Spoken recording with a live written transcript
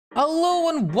Hello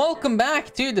and welcome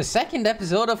back to the second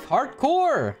episode of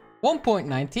Hardcore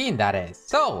 1.19, that is.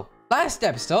 So, last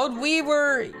episode we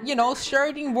were,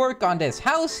 starting work on this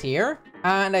house here.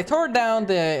 And I tore down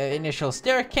the initial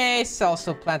staircase,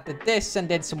 also planted this and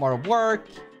did some more work.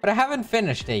 But I haven't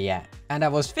finished it yet. And I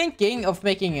was thinking of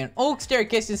making an oak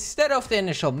staircase instead of the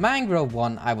initial mangrove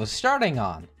one I was starting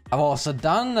on. I've also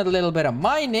done a little bit of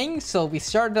mining, so we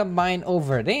started a mine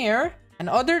over there. And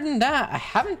other than that, I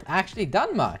haven't actually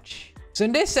done much. So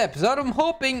in this episode, I'm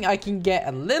hoping I can get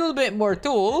a little bit more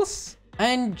tools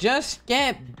and just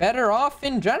get better off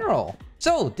in general.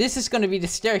 So this is going to be the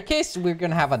staircase. We're going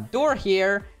to have a door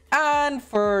here and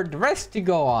for the rest to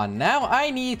go on. Now I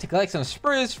need to collect some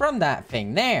spruce from that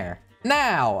thing there.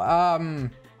 Now,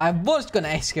 I was going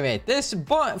to excavate this,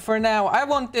 but for now I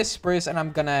want this spruce and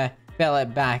I'm going to fill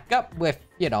it back up with,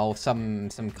 some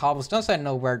cobblestone so I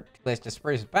know where to place the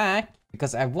spruce back.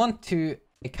 Because I want to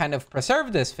kind of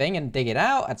preserve this thing and dig it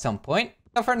out at some point.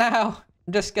 So for now,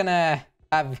 I'm just gonna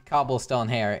have cobblestone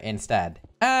here instead.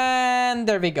 And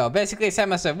there we go. Basically,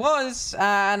 same as it was.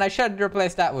 And I should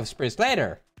replace that with spruce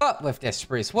later. But with this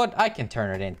spruce wood, I can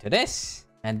turn it into this.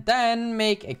 And then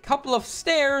make a couple of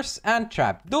stairs and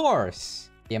trap doors.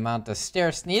 The amount of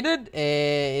stairs needed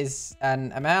is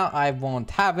an amount I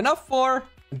won't have enough for.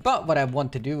 But what I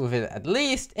want to do with it at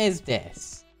least is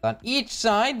this. On each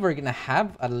side, we're gonna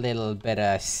have a little bit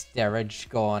of stairage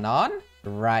going on.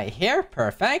 Right here,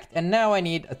 perfect. And now I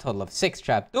need a total of 6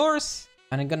 trapdoors.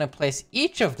 And I'm gonna place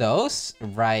each of those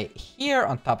right here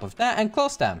on top of that and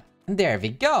close them. And there we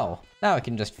go. Now I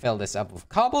can just fill this up with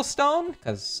cobblestone,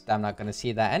 because I'm not gonna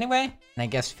see that anyway. And I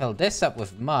guess fill this up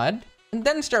with mud. And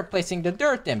then start placing the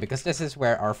dirt in, because this is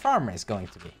where our farm is going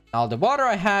to be. All the water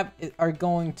I have are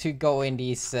going to go in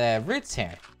these roots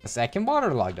here, because I can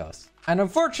waterlog those. And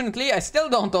unfortunately, I still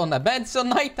don't own a bed, so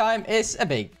nighttime is a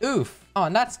big oof. Oh,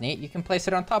 and that's neat. You can place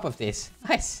it on top of these.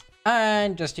 Nice.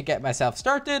 And just to get myself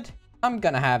started, I'm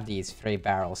gonna have these 3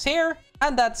 barrels here.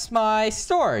 And that's my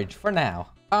storage for now.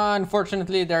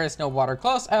 Unfortunately, there is no water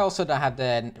close. I also don't have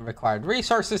the required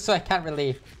resources, so I can't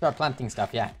really start planting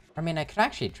stuff yet. I mean, I could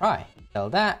actually try. Fill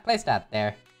that, place that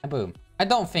there, and boom. I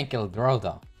don't think it'll grow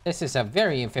though. This is a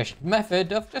very efficient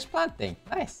method of just planting.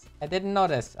 Nice. I didn't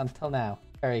notice until now.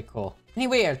 Very cool.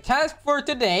 Anyway, our task for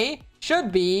today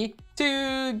should be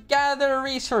to gather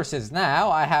resources.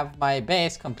 Now, I have my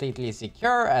base completely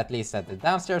secure, at least at the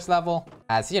downstairs level.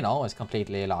 As you know, it's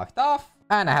completely locked off.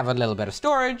 And I have a little bit of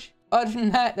storage. Other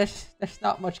than that, there's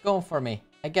not much going for me.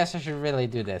 I guess I should really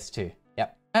do this too.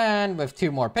 Yep. And with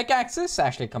 2 more pickaxes,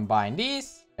 actually combine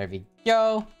these. There we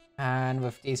go. And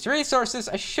with these resources,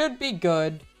 I should be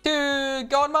good to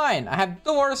go and mine. I have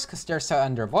doors because there's an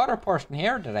underwater portion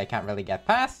here that I can't really get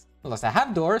past. Plus I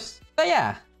have doors. So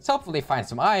yeah, let's hopefully find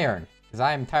some iron because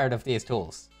I'm tired of these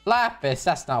tools. Lapis,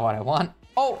 that's not what I want.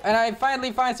 Oh, and I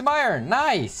finally find some iron.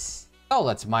 Nice. So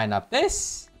let's mine up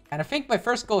this. And I think my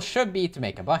first goal should be to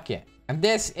make a bucket. And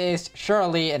this is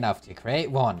surely enough to create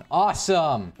one.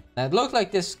 Awesome. Now it looked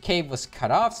like this cave was cut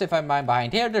off. So if I mine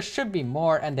behind here, there should be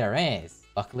more, and there is.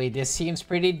 Luckily, this seems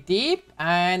pretty deep,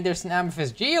 and there's an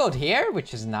amethyst geode here,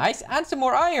 which is nice, and some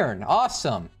more iron.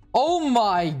 Awesome. Oh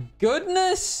my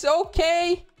goodness.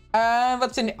 Okay. And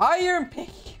what's an iron pick?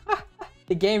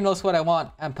 The game knows what I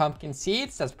want. And pumpkin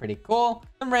seeds. That's pretty cool.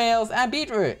 Some rails and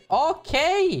beetroot.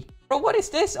 Okay. Bro, what is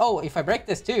this? Oh, if I break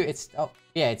this too, it's... Oh,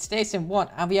 yeah, it stays in 1.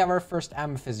 And we have our first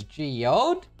amethyst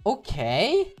geode.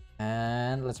 Okay.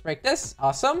 And let's break this.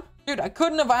 Awesome. Dude, I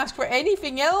couldn't have asked for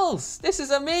anything else. This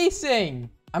is amazing.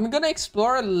 I'm gonna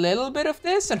explore a little bit of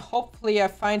this and hopefully I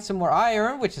find some more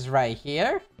iron, which is right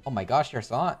here. Oh my gosh,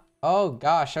 there's a lot. Oh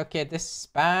gosh, okay, this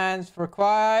spans for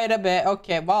quite a bit.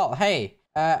 Okay, well, hey,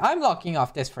 I'm locking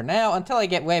off this for now until I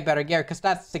get way better gear because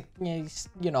that's the,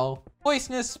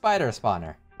 poisonous spider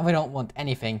spawner. And we don't want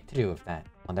anything to do with that.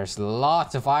 And there's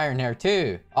lots of iron here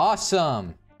too.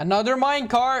 Awesome. Another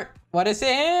minecart. What is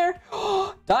it here?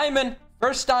 Diamond.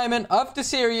 First diamond of the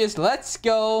series. Let's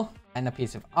go. And a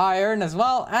piece of iron as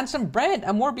well. And some bread.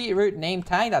 And more beetroot name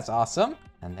tag. That's awesome.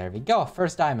 And there we go.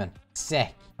 First diamond.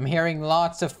 Sick. I'm hearing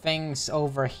lots of things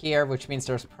over here, which means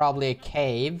there's probably a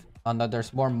cave. Oh no,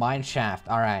 there's more mine shaft.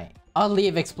 All right. I'll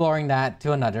leave exploring that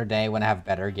to another day when I have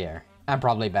better gear. And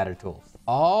probably better tools.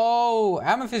 Oh,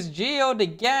 amethyst geode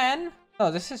again.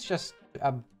 Oh, this is just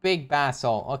a big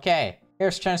basalt. Okay.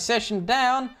 Here's transition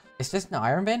down. Is this an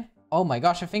iron vein? Oh my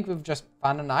gosh, I think we've just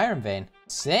found an iron vein.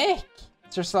 Sick!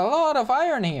 There's a lot of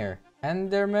iron here.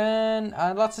 Enderman,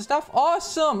 lots of stuff.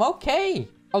 Awesome, okay.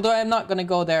 Although I'm not gonna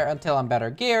go there until I'm better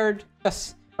geared.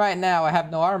 Because right now I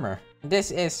have no armor.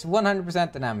 This is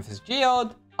 100% an amethyst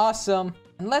geode. Awesome.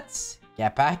 And let's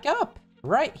get back up.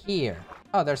 right here.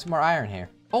 Oh, there's more iron here.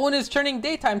 Oh, and it's turning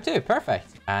daytime too.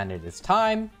 Perfect. And it is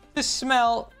time to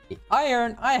smell the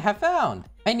iron I have found.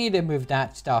 I need to move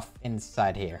that stuff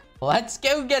inside here. Let's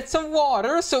go get some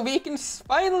water so we can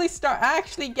finally start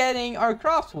actually getting our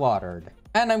crops watered.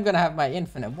 And I'm gonna have my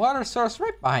infinite water source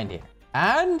right behind here.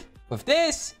 And with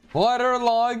this, water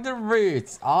along the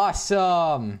roots.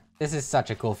 Awesome. This is such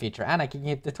a cool feature. And I can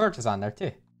keep the torches on there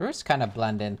too. The roots kind of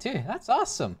blend in too. That's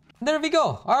awesome. There we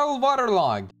go. Our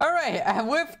waterlogged. All right. And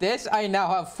with this, I now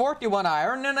have 41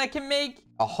 iron and I can make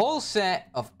a whole set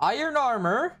of iron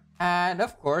armor and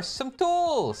of course some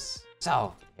tools.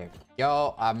 So here we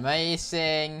go.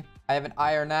 Amazing. I have an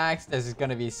iron axe. This is going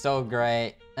to be so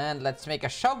great. And let's make a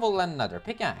shovel and another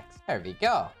pickaxe. There we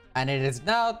go. And it is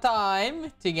now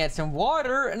time to get some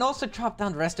water and also chop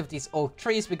down the rest of these oak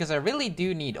trees because I really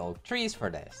do need oak trees for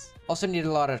this. Also need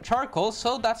a lot of charcoal,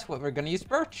 so that's what we're gonna use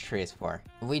birch trees for.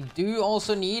 We do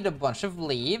also need a bunch of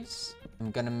leaves.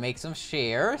 I'm gonna make some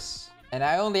shears. And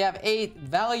I only have 8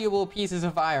 valuable pieces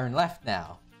of iron left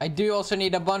now. I do also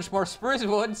need a bunch more spruce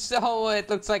wood, so it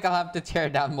looks like I'll have to tear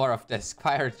down more of this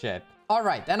pirate ship.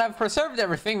 Alright, and I've preserved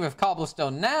everything with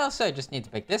cobblestone now, so I just need to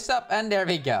pick this up, and there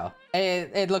we go.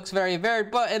 It looks very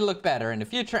varied, but it'll look better in the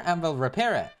future, and we'll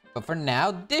repair it. But for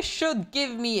now, this should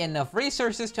give me enough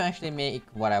resources to actually make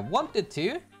what I wanted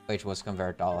to, which was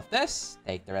convert all of this,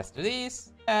 take the rest of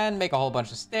these, and make a whole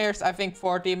bunch of stairs. I think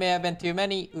 40 may have been too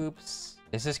many. Oops.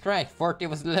 This is correct. 40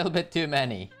 was a little bit too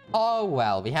many. Oh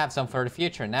well, we have some for the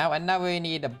future now, and now we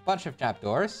need a bunch of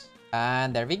trapdoors.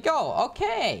 And there we go.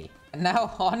 Okay. And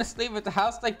now, honestly, with a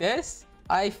house like this,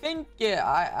 I think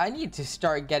I need to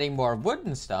start getting more wood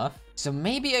and stuff. So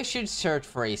maybe I should search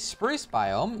for a spruce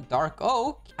biome, dark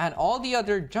oak, and all the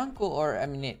other jungle, or I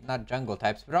mean, not jungle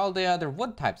types, but all the other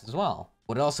wood types as well.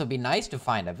 Would also be nice to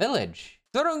find a village.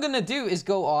 So what I'm gonna do is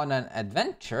go on an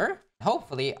adventure.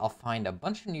 Hopefully, I'll find a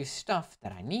bunch of new stuff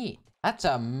that I need. That's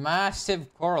a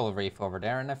massive coral reef over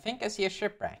there, and I think I see a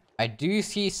shipwreck. I do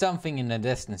see something in the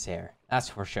distance here, that's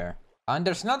for sure. And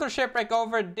there's another shipwreck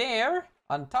over there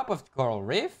on top of the coral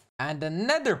reef and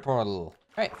another portal.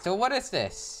 Right, so what is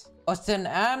this? Oh, it's an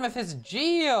amethyst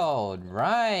geode.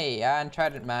 Right, and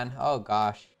trident man. Oh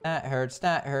gosh, that hurts,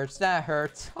 that hurts, that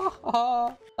hurts.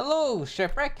 Hello,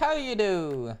 shipwreck, how you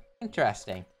do?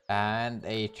 Interesting. And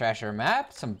a treasure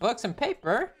map, some books and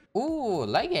paper. Ooh,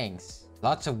 leggings.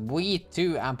 Lots of wheat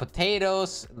too, and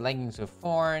potatoes, leggings with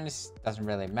thorns. Doesn't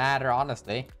really matter,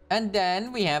 honestly. And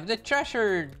then we have the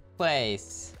treasure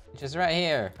place, which is right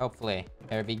here, hopefully.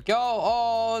 There we go.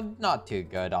 Oh, not too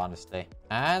good, honestly.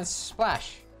 And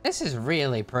splash. This is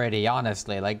really pretty,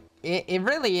 honestly. Like, it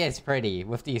really is pretty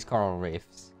with these coral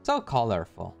reefs. So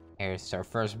colorful. Here's our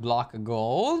first block of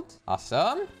gold.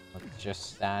 Awesome. Let's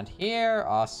just stand here.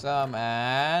 Awesome.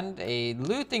 And a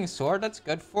looting sword. That's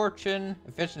good. Fortune.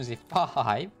 Efficiency 5.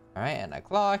 All right, and a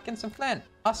clock and some flint.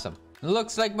 Awesome.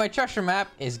 Looks like my treasure map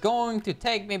is going to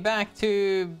take me back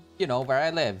to, you know, where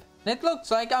I live. It looks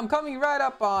like I'm coming right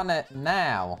up on it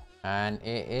now. And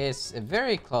it is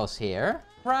very close here.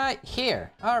 Right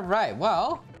here. All right,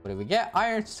 well, what do we get?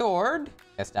 Iron sword.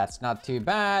 Guess that's not too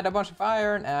bad. A bunch of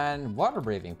iron and water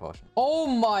breathing potion. Oh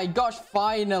my gosh,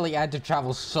 finally I had to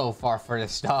travel so far for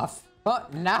this stuff.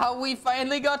 But now we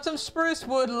finally got some spruce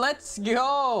wood. Let's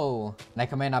go. And I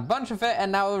come in a bunch of it,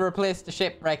 and now we'll replace the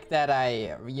shipwreck that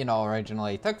I, you know,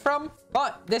 originally took from.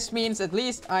 But this means at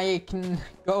least I can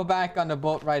go back on the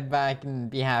boat ride back and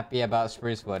be happy about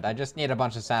spruce wood. I just need a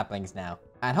bunch of saplings now.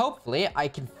 And hopefully I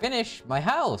can finish my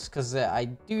house, because I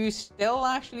do still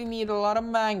actually need a lot of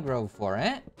mangrove for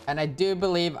it. And I do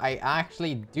believe I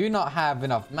actually do not have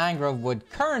enough mangrove wood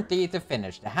currently to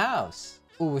finish the house.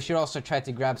 Ooh, we should also try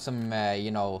to grab some,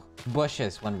 you know,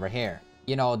 bushes when we're here.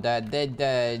 You know,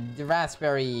 the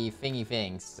raspberry thingy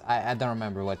things. I don't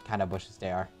remember what kind of bushes they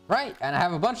are. Right, and I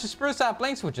have a bunch of spruce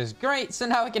saplings, which is great. So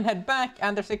now we can head back,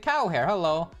 and there's a cow here.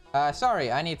 Hello.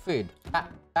 Sorry, I need food.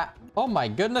 Oh my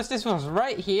goodness, this was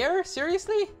right here?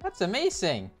 Seriously? That's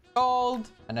amazing. Gold,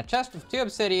 and a chest of 2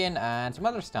 obsidian, and some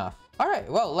other stuff. All right,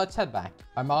 well, let's head back.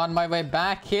 I'm on my way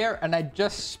back here, and I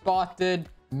just spotted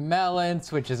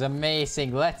melons, which is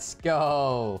amazing. Let's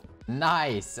go.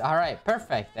 Nice. All right,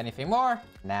 perfect. Anything more?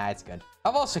 Nah, it's good.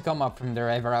 I've also come up from the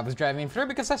river I was driving through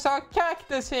because I saw a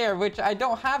cactus here, which I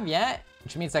don't have yet,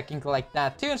 which means I can collect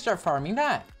that too and start farming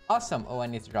that. Awesome. Oh, I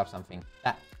need to drop something.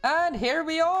 And here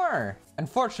we are.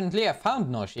 Unfortunately, I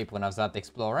found no sheep when I was out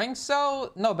exploring,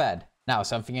 so no bad. Now,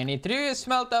 something I need to do is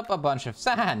smelt up a bunch of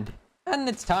sand. And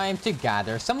it's time to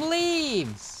gather some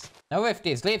leaves. Now, with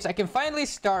these leaves, I can finally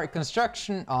start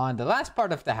construction on the last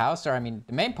part of the house, or I mean,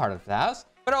 the main part of the house.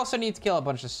 But I also need to kill a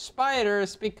bunch of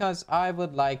spiders because I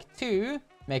would like to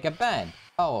make a bed.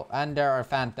 Oh, and there are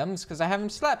phantoms because I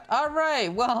haven't slept. All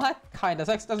right, well, that kind of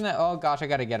sucks, doesn't it? Oh gosh, I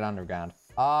gotta get underground.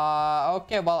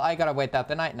 Okay, well, I gotta wait out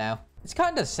the night now. It's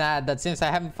kind of sad that since I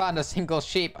haven't found a single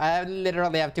sheep, I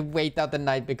literally have to wait out the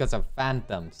night because of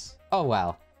phantoms. Oh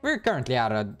well. We're currently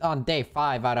on day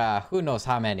 5 out of who knows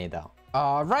how many though.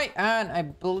 Alright, and I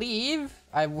believe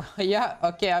yeah,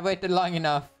 okay, I waited long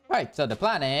enough. Right, so the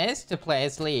plan is to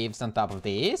place leaves on top of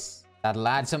these. That'll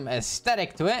add some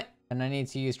aesthetic to it. And I need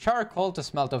to use charcoal to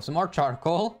smelt up some more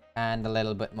charcoal. And a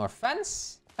little bit more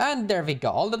fence. And there we go.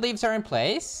 All the leaves are in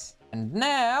place. And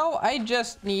now I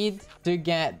just need to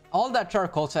get all that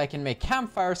charcoal so I can make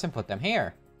campfires and put them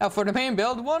here. Now for the main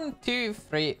build, 1, 2,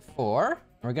 3, 4.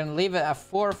 We're gonna leave it at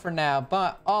 4 for now,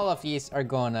 but all of these are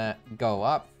gonna go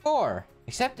up 4.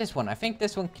 Except this one. I think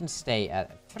this one can stay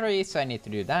at 3, so I need to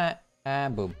do that.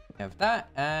 And boom. We have that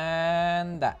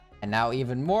and that. And now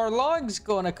even more logs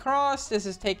going across. This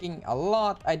is taking a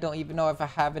lot. I don't even know if I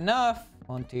have enough.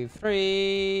 1, 2,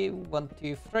 3. 1,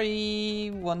 2, 3.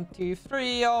 1, 2,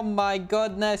 3. Oh my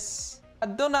goodness. I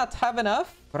do not have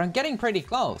enough, but I'm getting pretty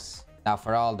close. Now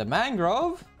for all the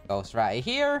mangrove, goes right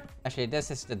here. Actually,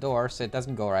 this is the door, so it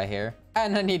doesn't go right here.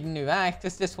 And I need a new axe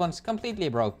because this one's completely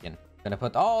broken. Gonna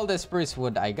put all the spruce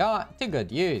wood I got to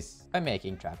good use by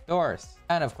making trapdoors.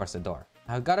 And of course, a door.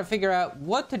 I've got to figure out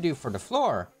what to do for the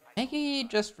floor. Maybe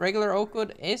just regular oak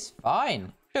wood is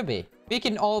fine. Should be. We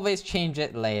can always change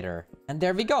it later. And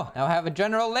there we go. Now I have a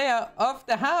general layout of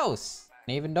the house.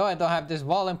 And even though I don't have this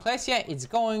wall in place yet, it's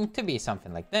going to be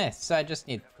something like this. So I just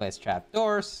need to place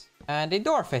trapdoors and a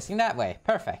door facing that way.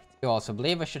 Perfect. I also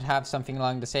believe I should have something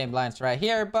along the same lines right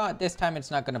here, but this time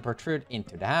it's not going to protrude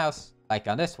into the house like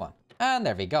on this one. And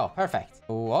there we go. Perfect.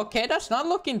 Ooh, okay, that's not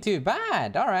looking too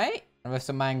bad. All right. And with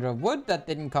some mangrove wood that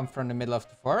didn't come from the middle of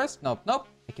the forest. Nope, nope.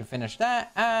 I can finish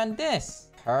that. And this.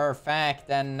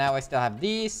 Perfect. And now I still have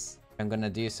these. I'm going to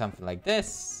do something like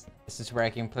this. This is where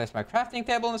I can place my crafting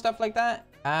table and stuff like that.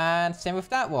 And same with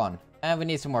that one. And we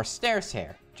need some more stairs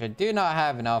here, which I do not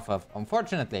have enough of,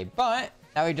 unfortunately. But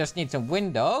now we just need some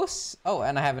windows. Oh,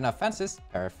 and I have enough fences.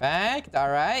 Perfect.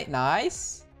 All right.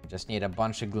 Nice. Just need a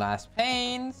bunch of glass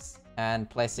panes. And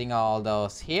placing all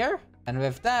those here. And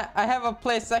with that, I have a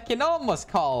place I can almost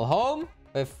call home.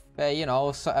 With, you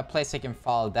know, so a place I can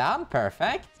fall down.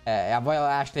 Perfect. I will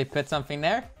actually put something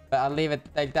there. But I'll leave it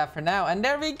like that for now. And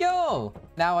there we go.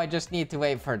 Now I just need to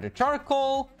wait for the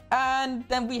charcoal. And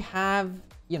then we have,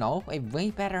 you know, a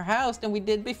way better house than we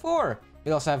did before.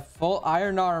 We also have full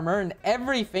iron armor and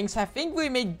everything. So I think we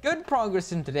made good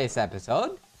progress in today's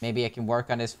episode. Maybe I can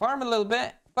work on this farm a little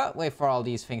bit. But wait for all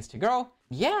these things to grow.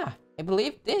 Yeah, I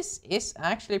believe this is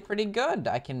actually pretty good.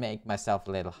 I can make myself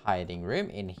a little hiding room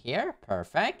in here.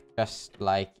 Perfect. Just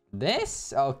like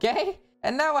this. Okay.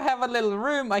 And now I have a little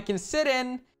room I can sit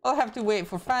in. I'll have to wait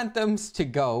for phantoms to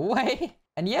go away.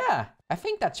 And yeah, I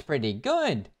think that's pretty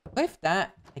good. With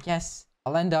that, I guess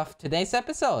I'll end off today's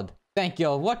episode. Thank you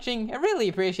all for watching. I really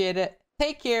appreciate it.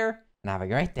 Take care and have a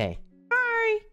great day.